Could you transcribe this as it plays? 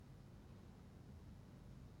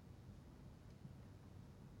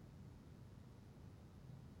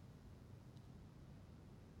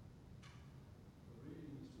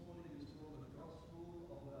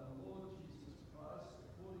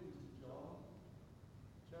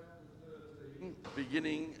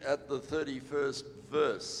beginning at the 31st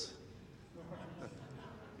verse.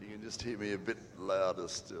 You can just hear me a bit louder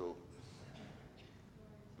still.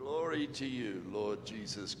 Glory to you, Lord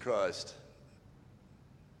Jesus Christ.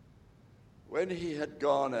 When he had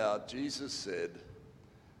gone out, Jesus said,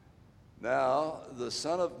 "Now the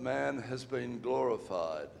Son of Man has been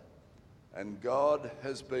glorified, and God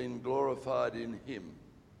has been glorified in him.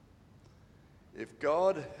 If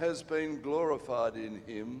God has been glorified in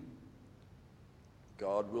him,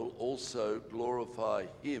 God will also glorify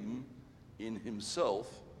him in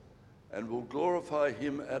himself and will glorify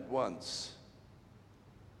him at once.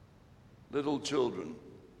 Little children,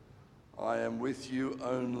 I am with you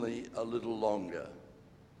only a little longer.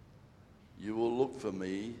 You will look for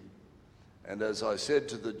me, and as I said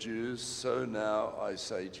to the Jews, so now I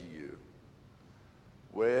say to you,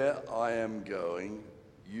 where I am going,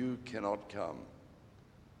 you cannot come.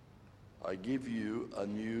 I give you a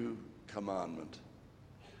new commandment,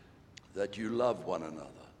 that you love one another.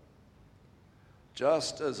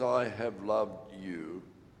 Just as I have loved you,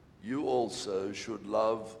 you also should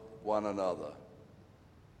love one another.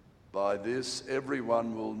 By this,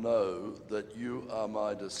 everyone will know that you are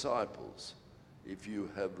my disciples, if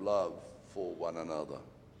you have love for one another."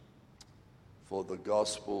 For the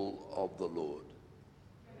gospel of the Lord.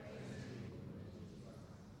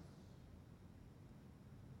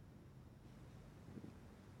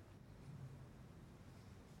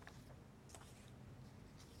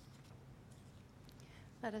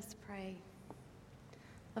 Let us pray.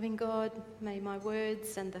 Loving God, may my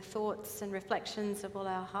words and the thoughts and reflections of all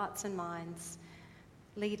our hearts and minds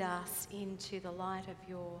lead us into the light of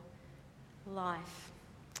your life.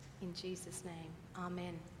 In Jesus' name,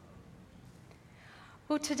 amen.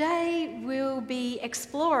 Well, today we'll be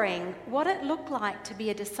exploring what it looked like to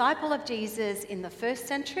be a disciple of Jesus in the first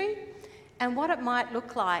century and what it might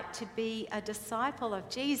look like to be a disciple of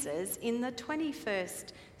Jesus in the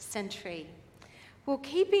 21st century. We'll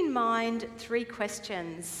keep in mind 3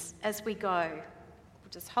 questions as we go.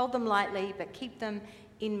 We'll just hold them lightly, but keep them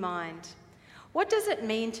in mind. What does it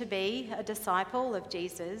mean to be a disciple of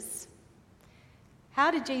Jesus?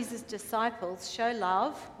 How did Jesus' disciples show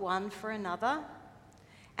love one for another?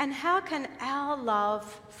 And how can our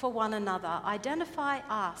love for one another identify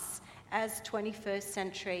us as 21st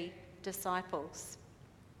century disciples?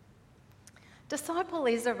 Disciple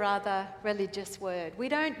is a rather religious word. We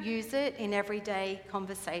don't use it in everyday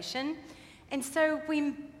conversation, and so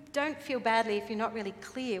we don't feel badly if you're not really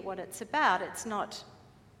clear what it's about. It's not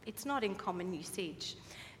in common usage.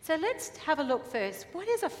 So let's have a look first. What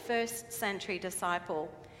is a first century disciple?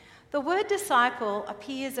 The word disciple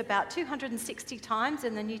appears about 260 times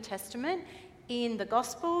in the New Testament, in the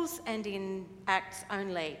Gospels and in Acts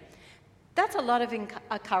only. That's a lot of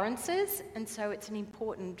occurrences, and so it's an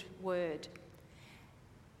important word.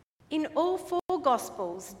 In all 4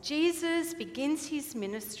 Gospels, Jesus begins his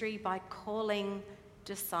ministry by calling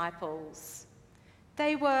disciples.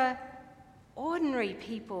 They were ordinary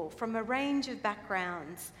people from a range of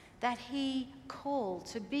backgrounds that he called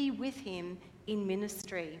to be with him in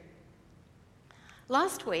ministry.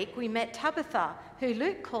 Last week, we met Tabitha, who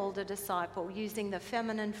Luke called a disciple using the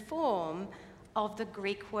feminine form of the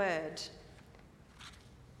Greek word.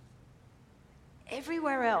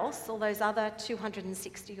 Everywhere else, all those other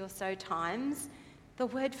 260 or so times, the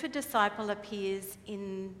word for disciple appears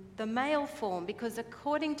in the male form because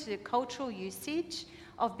according to cultural usage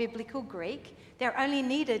of biblical Greek, there only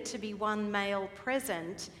needed to be one male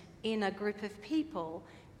present in a group of people,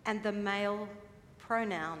 and the male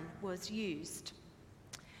pronoun was used.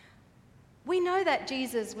 We know that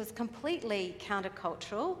Jesus was completely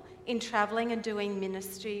countercultural in travelling and doing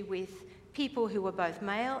ministry with people who were both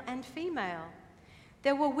male and female.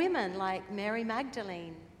 There were women like Mary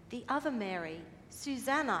Magdalene, the other Mary,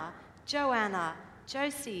 Susanna, Joanna,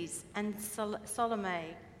 Joses, and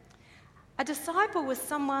Salome. A disciple was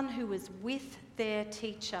someone who was with their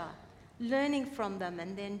teacher, learning from them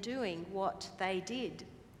and then doing what they did.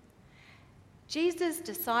 Jesus'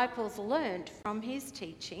 disciples learned from his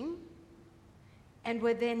teaching and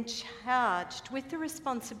were then charged with the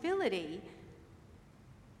responsibility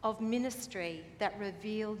of ministry that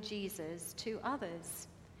revealed Jesus to others.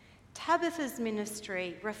 Tabitha's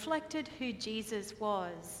ministry reflected who Jesus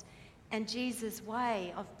was and Jesus'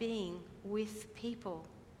 way of being with people.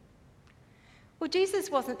 Well, Jesus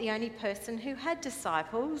wasn't the only person who had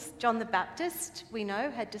disciples. John the Baptist, we know,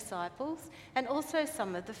 had disciples, and also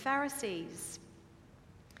some of the Pharisees.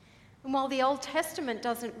 And while the Old Testament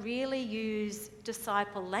doesn't really use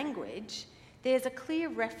disciple language, there's a clear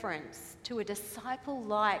reference to a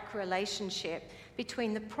disciple-like relationship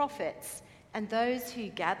between the prophets and those who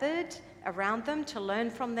gathered around them to learn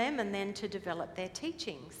from them and then to develop their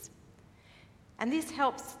teachings. And this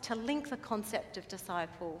helps to link the concept of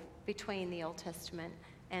disciple between the Old Testament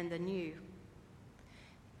and the New.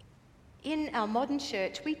 In our modern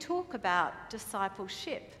church, we talk about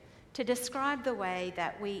discipleship to describe the way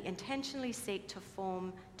that we intentionally seek to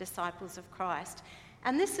form disciples of Christ.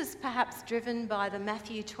 And this is perhaps driven by the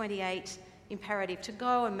Matthew 28 imperative to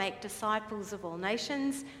go and make disciples of all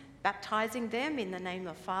nations, baptizing them in the name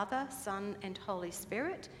of Father, Son, and Holy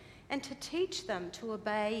Spirit, and to teach them to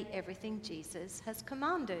obey everything Jesus has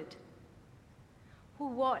commanded.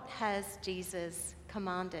 Well, what has Jesus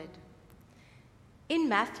commanded? In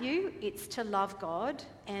Matthew, it's to love God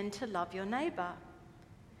and to love your neighbour.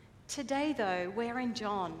 Today, though, we're in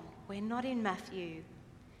John. We're not in Matthew.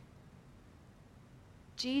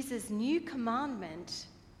 Jesus' new commandment,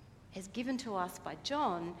 as given to us by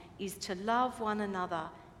John, is to love one another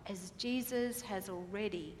as Jesus has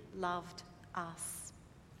already loved us.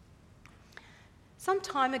 Some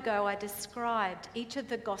time ago, I described each of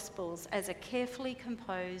the Gospels as a carefully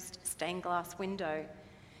composed stained glass window.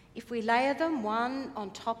 If we layer them one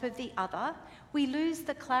on top of the other, we lose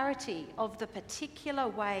the clarity of the particular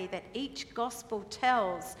way that each Gospel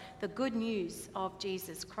tells the good news of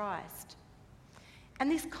Jesus Christ.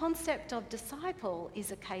 And this concept of disciple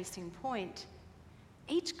is a case in point.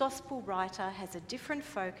 Each Gospel writer has a different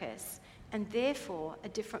focus and therefore a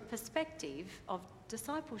different perspective of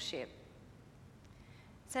discipleship.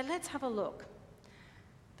 So let's have a look.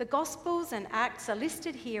 The Gospels and Acts are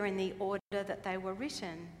listed here in the order that they were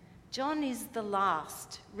written. John is the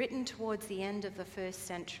last, written towards the end of the first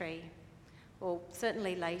century, or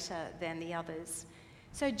certainly later than the others.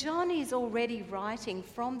 So John is already writing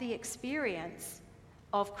from the experience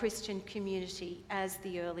of Christian community as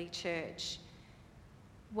the early church,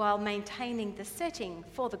 while maintaining the setting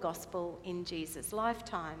for the gospel in Jesus'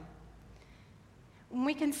 lifetime. And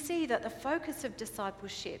we can see that the focus of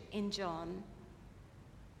discipleship in John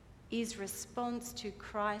is response to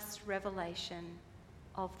Christ's revelation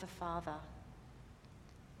of the Father.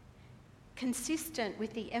 Consistent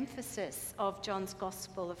with the emphasis of John's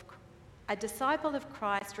Gospel, a disciple of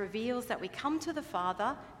Christ reveals that we come to the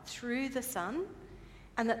Father through the Son,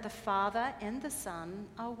 and that the Father and the Son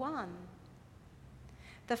are one.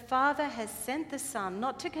 The Father has sent the Son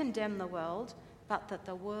not to condemn the world, but that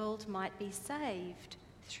the world might be saved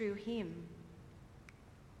through him.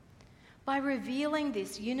 By revealing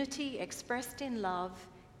this unity expressed in love,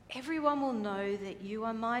 everyone will know that you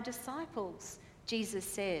are my disciples, Jesus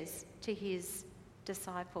says to his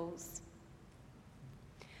disciples.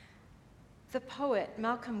 The poet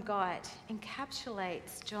Malcolm Guite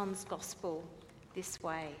encapsulates John's Gospel this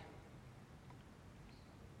way.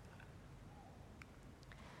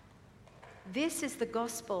 This is the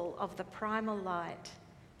gospel of the primal light,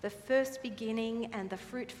 the first beginning and the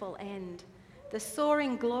fruitful end, the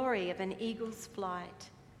soaring glory of an eagle's flight,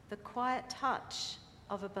 the quiet touch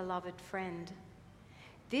of a beloved friend.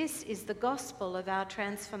 This is the gospel of our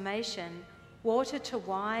transformation, water to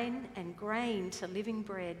wine and grain to living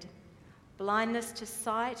bread, blindness to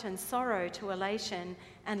sight and sorrow to elation,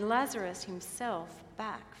 and Lazarus himself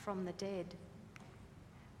back from the dead.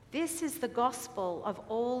 This is the gospel of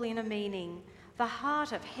all inner meaning, the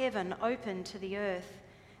heart of heaven open to the earth,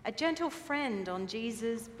 a gentle friend on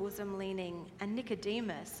Jesus' bosom leaning, and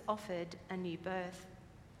Nicodemus offered a new birth.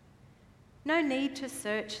 No need to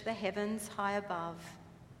search the heavens high above.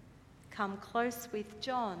 Come close with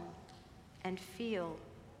John and feel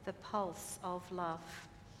the pulse of love.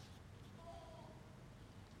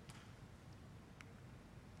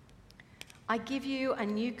 I give you a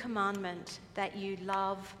new commandment, that you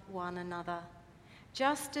love one another.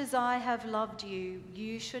 Just as I have loved you,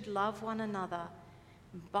 you should love one another.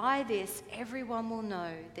 By this, everyone will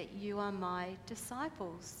know that you are my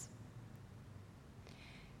disciples.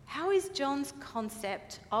 How is John's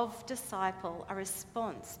concept of disciple a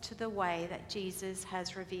response to the way that Jesus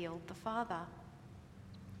has revealed the Father?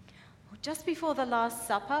 Well, just before the Last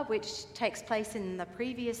Supper, which takes place in the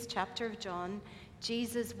previous chapter of John,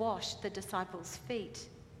 Jesus washed the disciples' feet,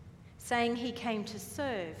 saying he came to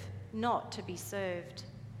serve, not to be served.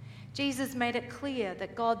 Jesus made it clear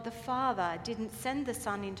that God the Father didn't send the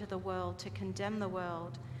Son into the world to condemn the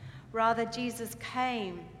world. Rather, Jesus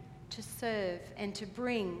came to serve and to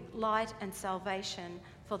bring light and salvation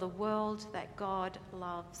for the world that God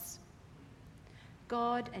loves.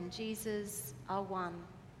 God and Jesus are one.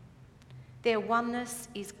 Their oneness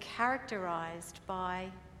is characterized by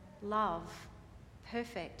love,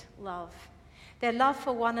 perfect love. Their love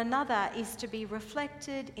for one another is to be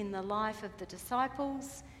reflected in the life of the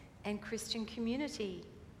disciples and Christian community.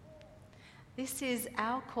 This is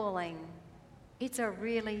our calling. It's a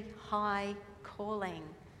really high calling.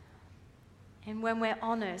 And when we're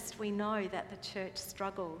honest, we know that the church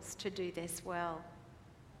struggles to do this well.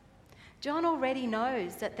 John already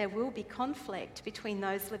knows that there will be conflict between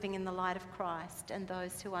those living in the light of Christ and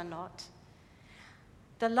those who are not.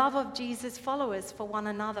 The love of Jesus' followers for one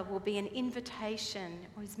another will be an invitation,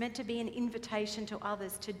 or is meant to be an invitation to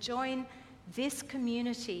others to join this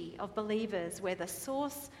community of believers where the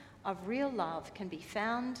source of real love can be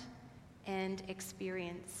found and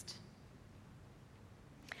experienced.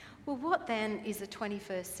 Well, what then is a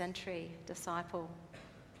 21st century disciple?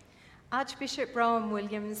 Archbishop Rowan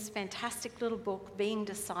Williams' fantastic little book, Being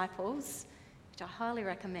Disciples, which I highly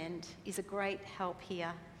recommend, is a great help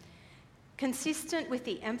here. Consistent with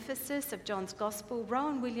the emphasis of John's Gospel,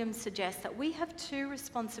 Rowan Williams suggests that we have two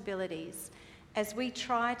responsibilities as we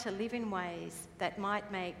try to live in ways that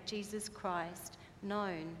might make Jesus Christ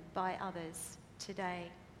known by others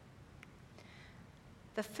today.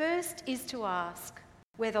 The first is to ask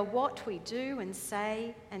whether what we do and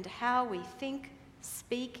say and how we think,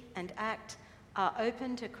 speak and act are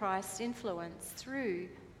open to Christ's influence through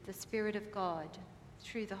the Spirit of God,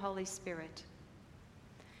 through the Holy Spirit.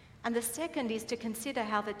 And the second is to consider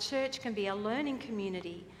how the church can be a learning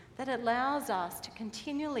community that allows us to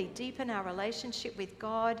continually deepen our relationship with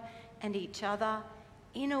God and each other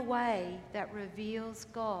in a way that reveals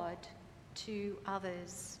God to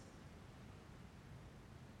others.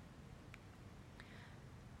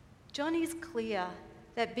 John is clear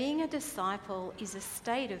that being a disciple is a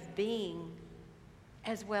state of being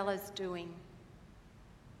as well as doing.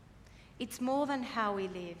 It's more than how we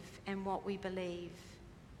live and what we believe.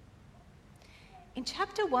 In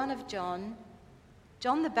chapter 1 of John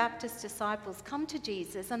the Baptist's disciples come to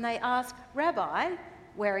Jesus and they ask, "Rabbi,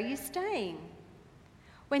 where are you staying?"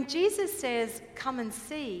 When Jesus says, "Come and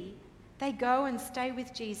see," they go and stay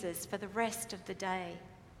with Jesus for the rest of the day.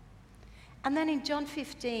 And then in John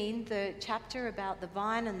 15, the chapter about the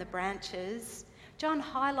vine and the branches, John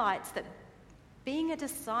highlights that being a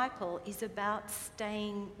disciple is about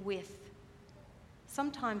staying with,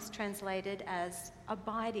 sometimes translated as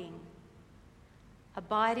abiding.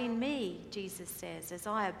 Abide in me, Jesus says, as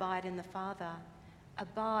I abide in the Father.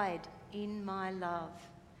 Abide in my love.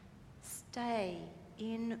 Stay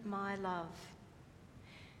in my love.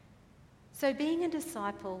 So being a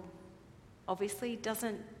disciple obviously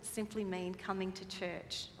doesn't simply mean coming to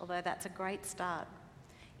church, although that's a great start.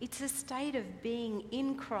 It's a state of being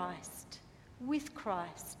in Christ, with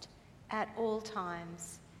Christ, at all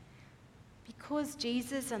times. Because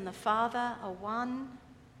Jesus and the Father are one,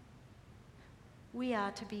 we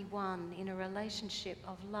are to be one in a relationship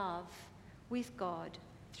of love with God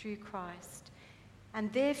through Christ.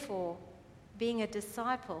 And therefore, being a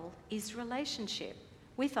disciple is relationship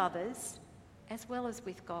with others as well as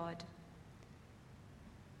with God.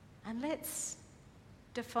 And let's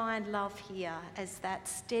define love here as that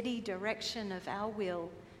steady direction of our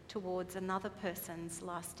will towards another person's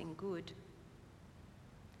lasting good.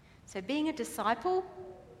 So being a disciple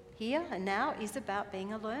here and now is about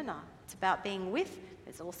being a learner. It's about being with,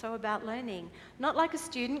 it's also about learning. Not like a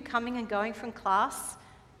student coming and going from class,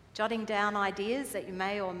 jotting down ideas that you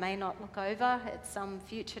may or may not look over at some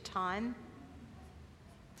future time.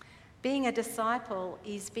 Being a disciple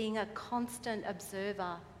is being a constant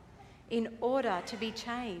observer in order to be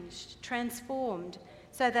changed, transformed,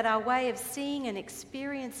 so that our way of seeing and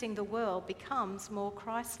experiencing the world becomes more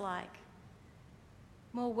Christ-like,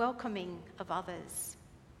 more welcoming of others,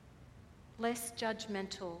 less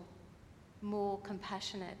judgmental, more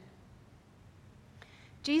compassionate.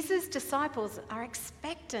 Jesus' disciples are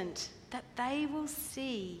expectant that they will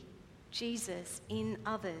see Jesus in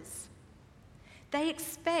others. They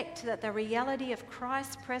expect that the reality of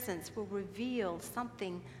Christ's presence will reveal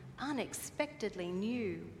something unexpectedly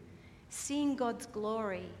new, seeing God's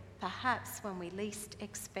glory perhaps when we least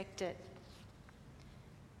expect it.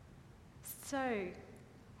 So,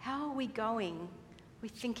 how are we going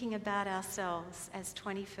with thinking about ourselves as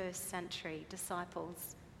 21st century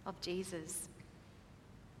disciples of Jesus?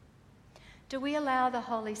 Do we allow the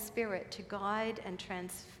Holy Spirit to guide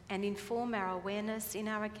and inform our awareness in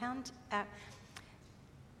our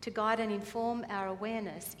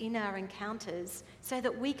encounters so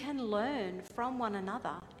that we can learn from one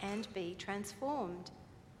another and be transformed?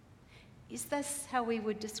 Is this how we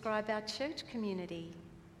would describe our church community?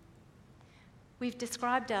 We've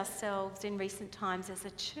described ourselves in recent times as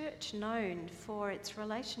a church known for its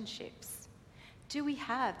relationships. Do we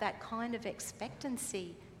have that kind of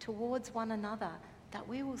expectancy towards one another that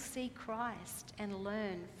we will see Christ and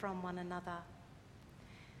learn from one another?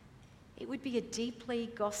 It would be a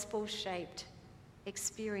deeply gospel-shaped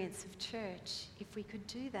experience of church if we could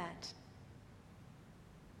do that.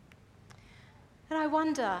 And I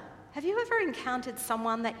wonder, have you ever encountered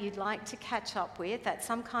someone that you'd like to catch up with at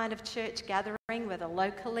some kind of church gathering, whether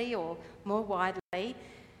locally or more widely,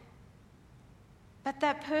 but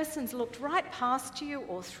that person's looked right past you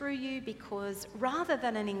or through you because rather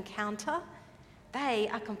than an encounter, they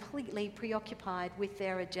are completely preoccupied with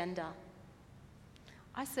their agenda?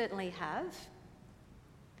 I certainly have.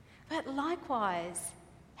 But likewise,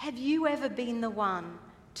 have you ever been the one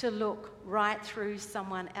to look right through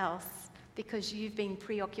someone else because you've been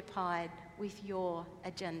preoccupied with your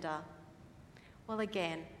agenda? Well,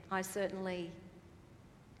 again, I certainly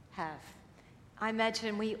have. I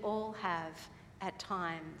imagine we all have at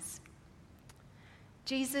times.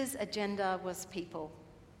 Jesus' agenda was people.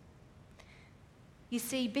 You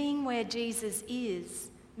see, being where Jesus is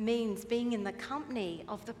means being in the company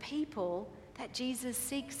of the people that Jesus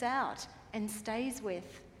seeks out and stays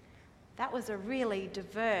with. That was a really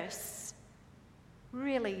diverse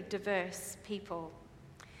people.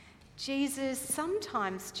 Jesus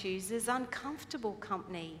sometimes chooses uncomfortable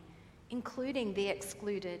company, including the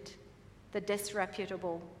excluded, the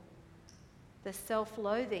disreputable, the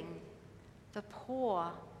self-loathing, the poor,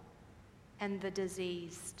 and the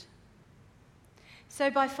diseased. So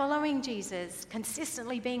by following Jesus,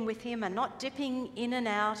 consistently being with him and not dipping in and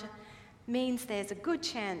out, means there's a good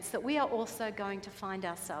chance that we are also going to find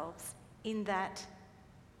ourselves in that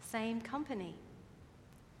same company.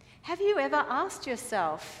 Have you ever asked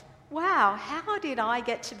yourself, wow, how did I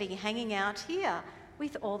get to be hanging out here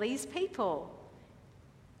with all these people?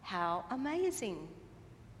 How amazing.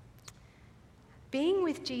 Being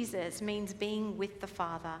with Jesus means being with the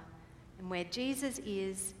Father. And where Jesus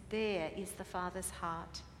is, there is the Father's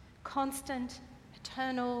heart. Constant,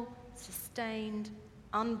 eternal, sustained,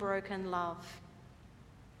 unbroken love.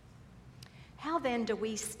 How then do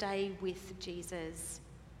we stay with Jesus?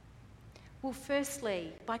 Well,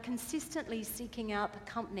 firstly, by consistently seeking out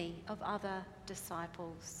the company of other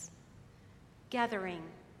disciples, gathering,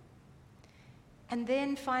 and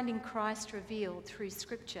then finding Christ revealed through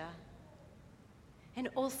Scripture, and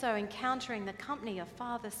also encountering the company of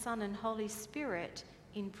Father, Son, and Holy Spirit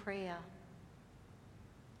in prayer.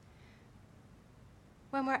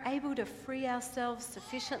 When we're able to free ourselves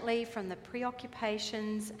sufficiently from the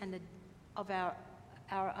preoccupations of our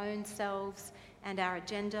own selves and our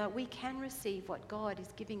agenda, we can receive what God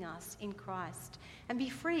is giving us in Christ and be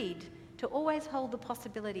freed to always hold the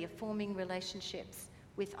possibility of forming relationships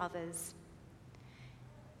with others.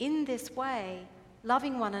 In this way,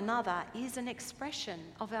 loving one another is an expression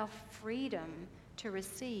of our freedom to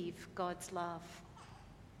receive God's love.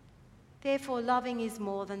 Therefore, loving is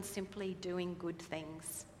more than simply doing good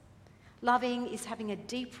things. Loving is having a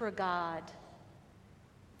deep regard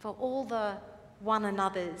for all the one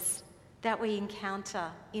another's that we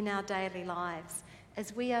encounter in our daily lives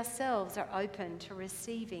as we ourselves are open to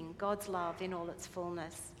receiving God's love in all its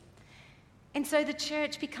fullness. And so the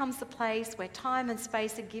church becomes the place where time and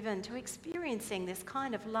space are given to experiencing this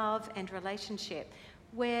kind of love and relationship,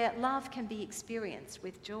 where love can be experienced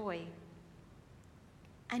with joy.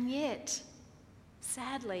 And yet,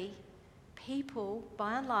 sadly, people,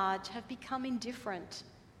 by and large, have become indifferent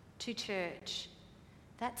to church.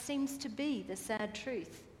 That seems to be the sad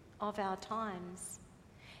truth of our times.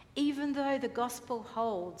 Even though the gospel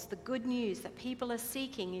holds the good news that people are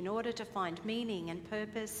seeking in order to find meaning and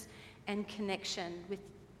purpose and connection with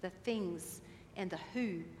the things and the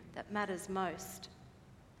who that matters most.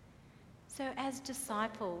 So as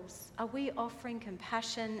disciples, are we offering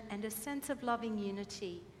compassion and a sense of loving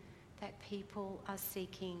unity that people are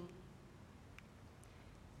seeking?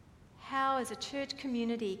 How, as a church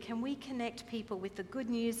community, can we connect people with the good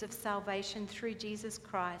news of salvation through Jesus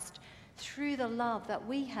Christ, through the love that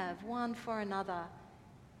we have one for another,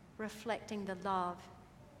 reflecting the love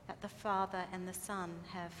that the Father and the Son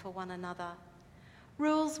have for one another?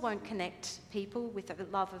 Rules won't connect people with the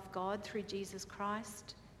love of God through Jesus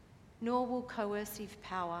Christ, nor will coercive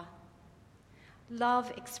power.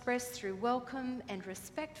 Love expressed through welcome and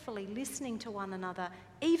respectfully listening to one another,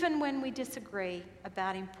 even when we disagree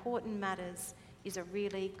about important matters, is a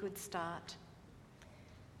really good start.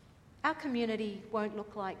 Our community won't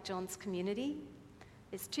look like John's community.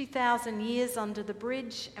 It's 2,000 years under the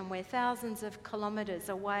bridge, and we're thousands of kilometres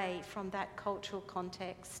away from that cultural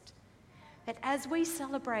context. But as we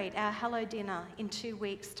celebrate our Hallow Dinner in 2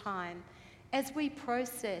 weeks' time, as we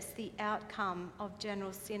process the outcome of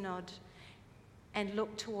General Synod and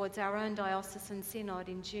look towards our own Diocesan Synod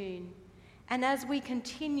in June, and as we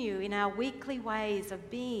continue in our weekly ways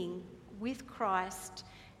of being with Christ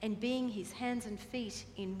and being his hands and feet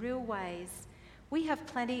in real ways, we have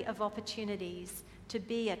plenty of opportunities to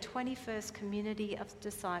be a 21st community of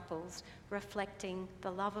disciples reflecting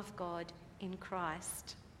the love of God in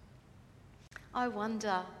Christ. I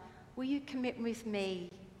wonder, will you commit with me,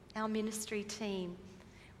 our ministry team?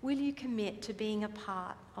 Will you commit to being a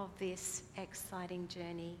part of this exciting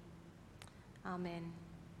journey? Amen.